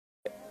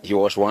He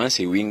was once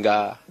a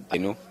winger,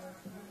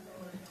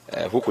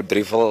 who could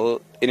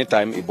dribble.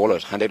 Anytime a ball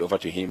was handed over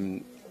to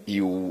him,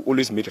 you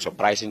always made a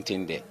surprising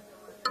thing there.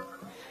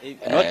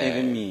 Not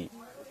even me,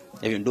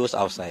 even those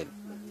outside.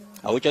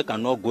 Awuche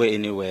cannot go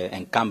anywhere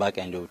and come back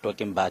and they're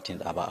talking bad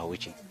things about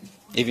Awuche.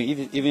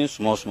 Even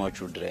small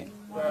children.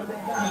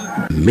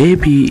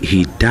 Maybe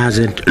he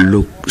doesn't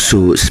look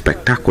so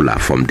spectacular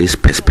from this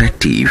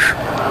perspective.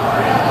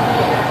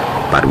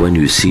 But when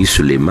you see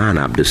Suleiman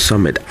Abdul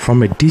Samad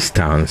from a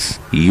distance,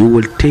 you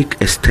will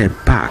take a step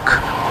back.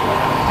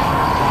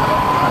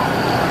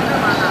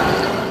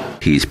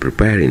 He is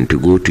preparing to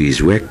go to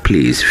his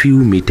workplace few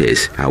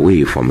meters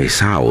away from his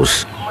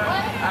house.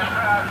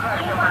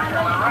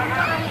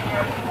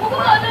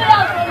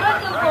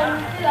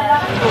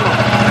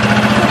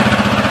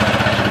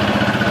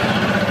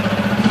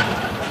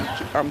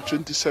 I'm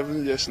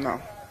 27 years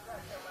now.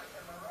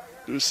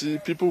 You see,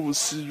 people will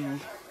see you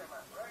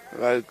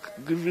like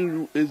giving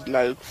you age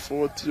like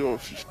 40 or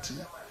 50.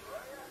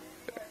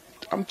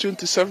 I'm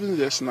 27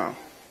 years now.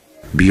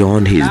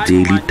 Beyond his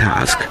daily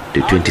task,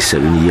 the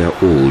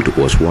 27-year-old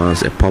was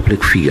once a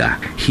public figure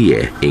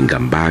here in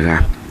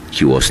Gambara.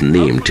 He was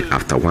named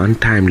after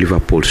one-time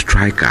Liverpool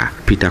striker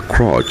Peter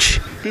Crouch.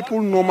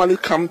 People normally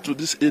come to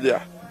this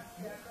area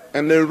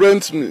and they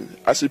rent me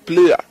as a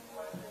player.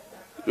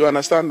 You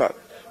understand that?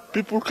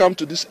 People come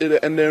to this area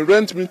and they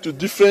rent me to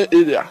different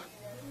area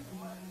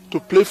to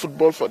play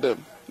football for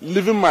them.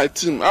 Leaving my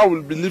team, I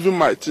will be leaving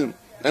my team.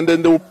 And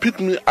then they will pick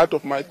me out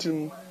of my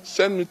team,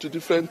 send me to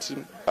different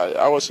team.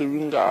 I was a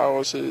winger, I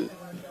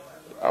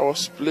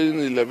was playing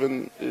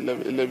 11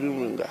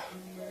 winger.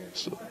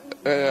 So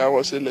I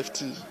was a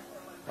lefty.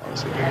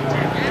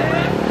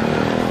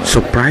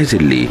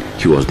 Surprisingly,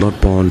 he was not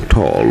born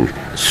tall.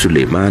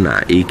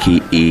 Suleimana,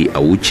 aka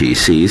Awuche,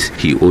 says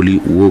he only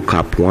woke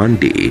up one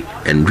day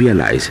and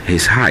realized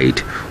his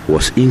height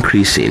was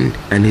increasing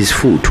and his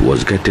foot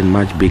was getting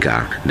much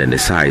bigger than the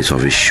size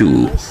of his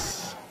shoe.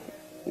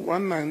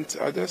 One night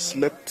I just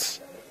slept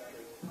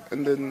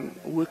and then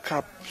wake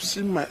up,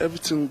 see my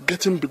everything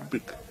getting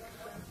big.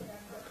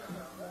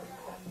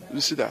 You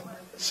see that?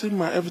 See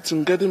my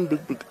everything getting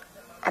big.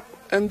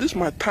 And this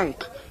my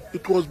tank,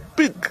 it was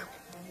big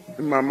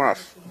in my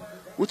mouth,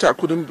 which I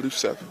couldn't breathe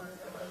self.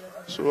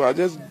 So I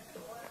just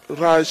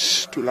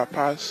rushed to La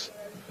Paz,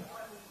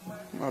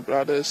 my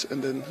brothers,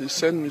 and then he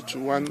sent me to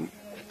one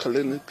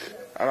clinic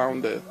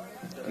around there.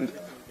 And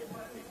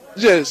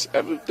yes,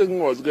 everything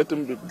was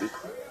getting big.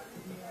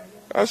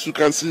 As you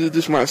can see,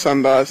 this is my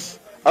sandals.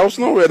 I was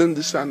not wearing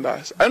these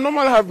sandals. I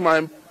normally have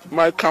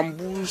my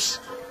camboos,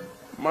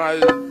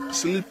 my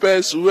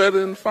slippers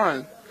wearing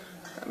fine.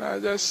 And I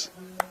just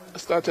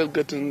started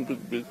getting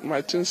big.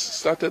 My things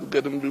started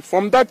getting big.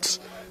 From that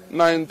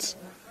night,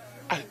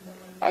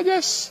 I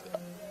just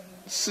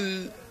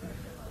see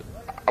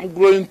I'm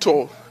growing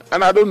tall,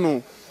 and I don't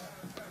know.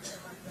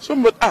 So,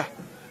 but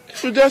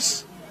if you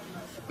just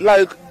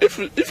like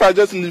if I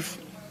just leave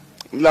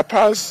La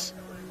Paz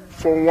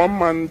for 1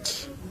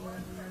 month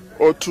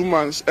or 2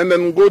 months and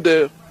then go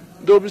there,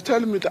 they'll be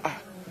telling me that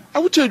I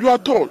would say you are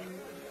tall.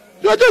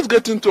 You are just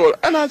getting tall,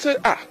 and I say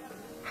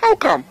how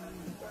come?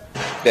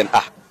 Then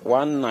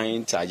one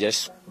night I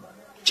just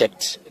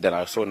checked, then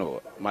I saw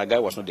no, my guy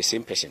was not the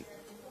same person.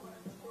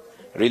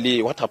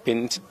 Really, what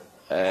happened,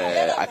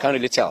 I can't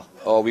really tell,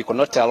 or we could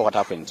not tell what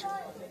happened.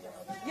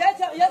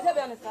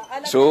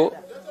 So,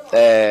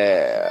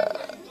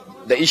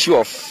 the issue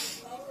of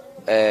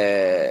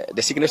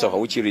the sickness of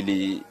Awuche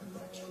really,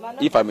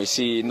 if I may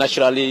say,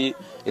 naturally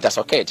it has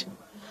occurred.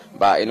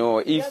 But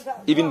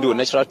even though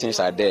natural things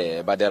are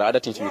there, but there are other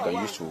things we can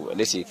use to,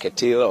 let's say,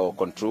 curtail or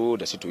control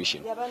the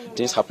situation.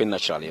 Things happen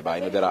naturally,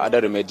 but there are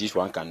other remedies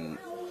one can.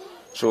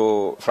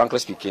 So, frankly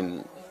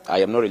speaking, I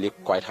am not really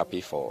quite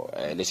happy for,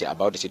 let's say,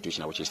 about the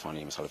situation which is found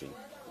himself in.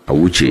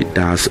 Awuche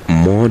does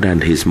more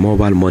than his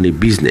mobile money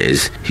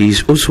business. He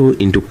is also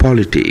into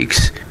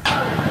politics.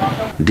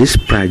 This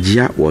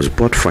Prajia was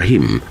bought for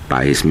him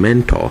by his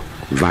mentor,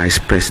 Vice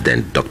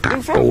President Dr.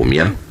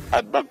 Bawumia.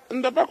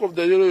 In the back of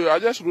the yellow, I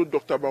just wrote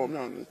Dr.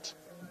 Bawumia on it.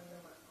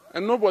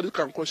 And nobody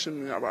can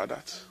question me about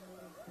that.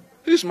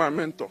 He's my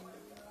mentor.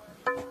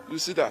 You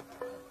see that?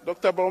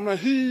 Dr. Bawumia,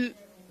 he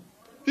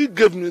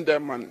gave me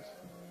that money.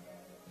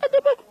 At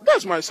the back,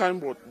 that's my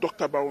signboard,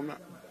 Dr. Bawumia.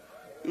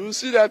 You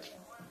see that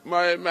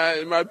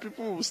my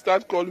people will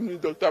start calling me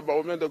Dr.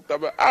 Bawumia, Dr.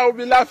 Bawumia. I will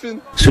be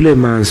laughing.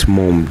 Suleiman's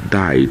mom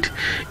died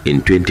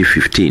in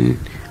 2015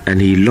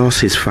 and he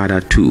lost his father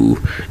too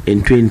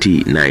in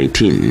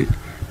 2019.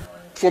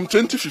 From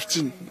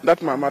 2015,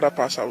 that my mother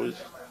passed away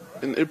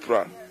in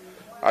April.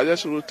 I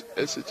just wrote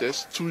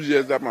SHS 2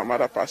 years that my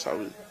mother passed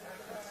away.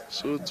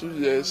 So 2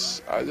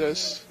 years, I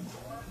just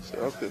said,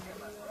 okay.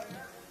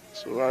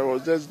 So I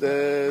was just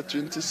there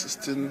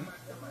 2016.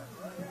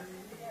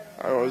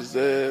 I was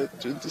there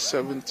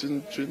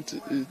 2017,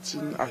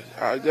 2018.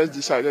 I just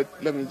decided,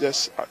 let me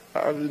just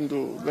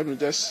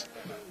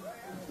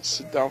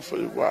sit down for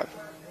a while.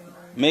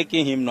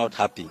 Making him not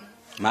happy,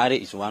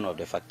 marriage is one of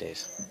the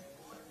factors.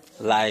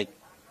 Like,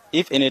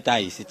 if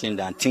anytime he's sitting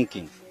down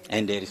thinking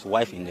and there is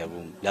wife in the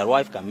room, their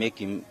wife can make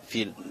him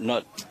feel,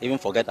 not even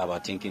forget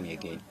about thinking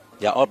again.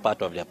 They are all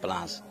part of their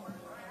plans.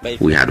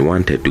 We had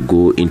wanted to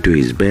go into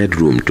his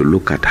bedroom to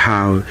look at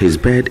how his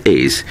bed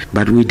is,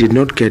 but we did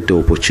not get the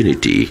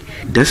opportunity.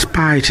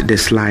 Despite the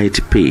slight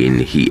pain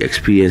he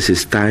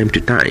experiences time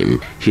to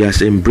time, he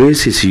has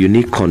embraced his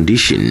unique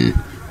condition.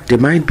 There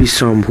might be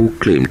some who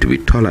claim to be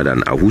taller than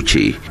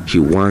Awuche. He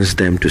wants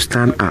them to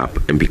stand up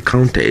and be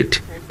counted.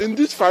 In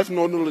these 5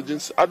 northern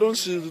regions, I don't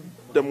see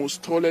the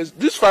most tallest.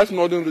 These 5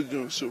 northern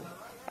regions, so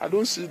I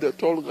don't see the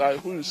tall guy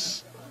who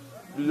is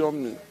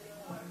beyond me.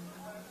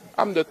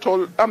 I'm the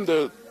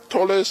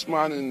tallest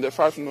man in the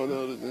 5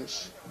 northern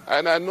regions,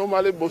 and I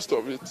normally boast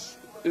of it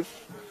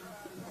if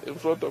in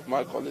front of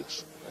my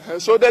colleagues.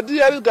 So the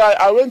DL guy,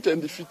 I went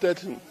and defeated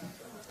him.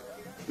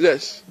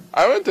 Yes,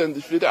 I went and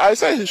defeated. I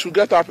said he should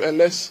get up and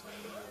let's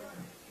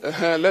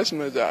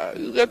measure.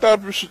 He get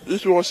up,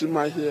 it was in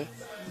my hair.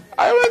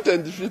 I went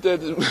and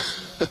defeated him.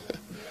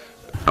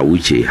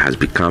 Awuche has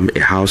become a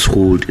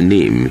household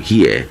name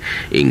here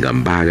in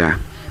Gambaga.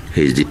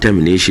 His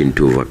determination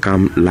to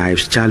overcome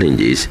life's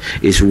challenges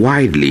is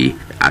widely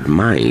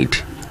admired.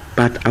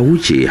 But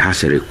Awuche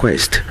has a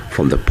request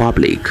from the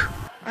public.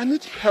 I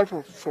need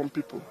help from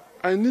people.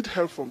 I need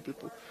help from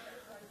people.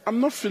 I'm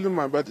not feeling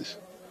my body.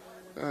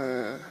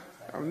 I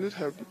need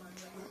help.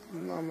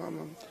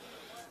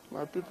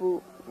 My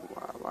people,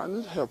 I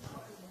need help.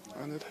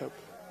 I need help.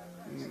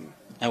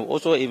 And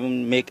also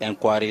even make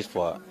inquiries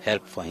for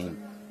help for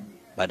him.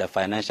 But the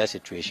financial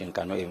situation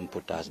cannot even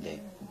put us there.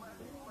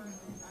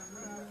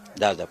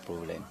 That's the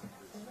problem.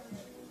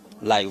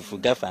 Like if we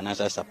get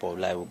financial support,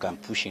 like we can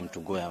push him to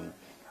go and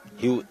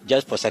he will,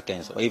 just for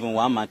seconds or even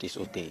 1 month is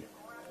okay.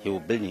 He will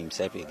build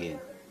himself again.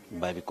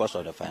 But because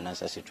of the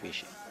financial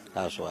situation,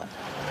 that's why.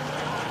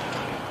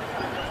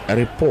 A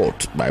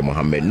report by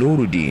Mohammed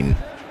Nuruddin.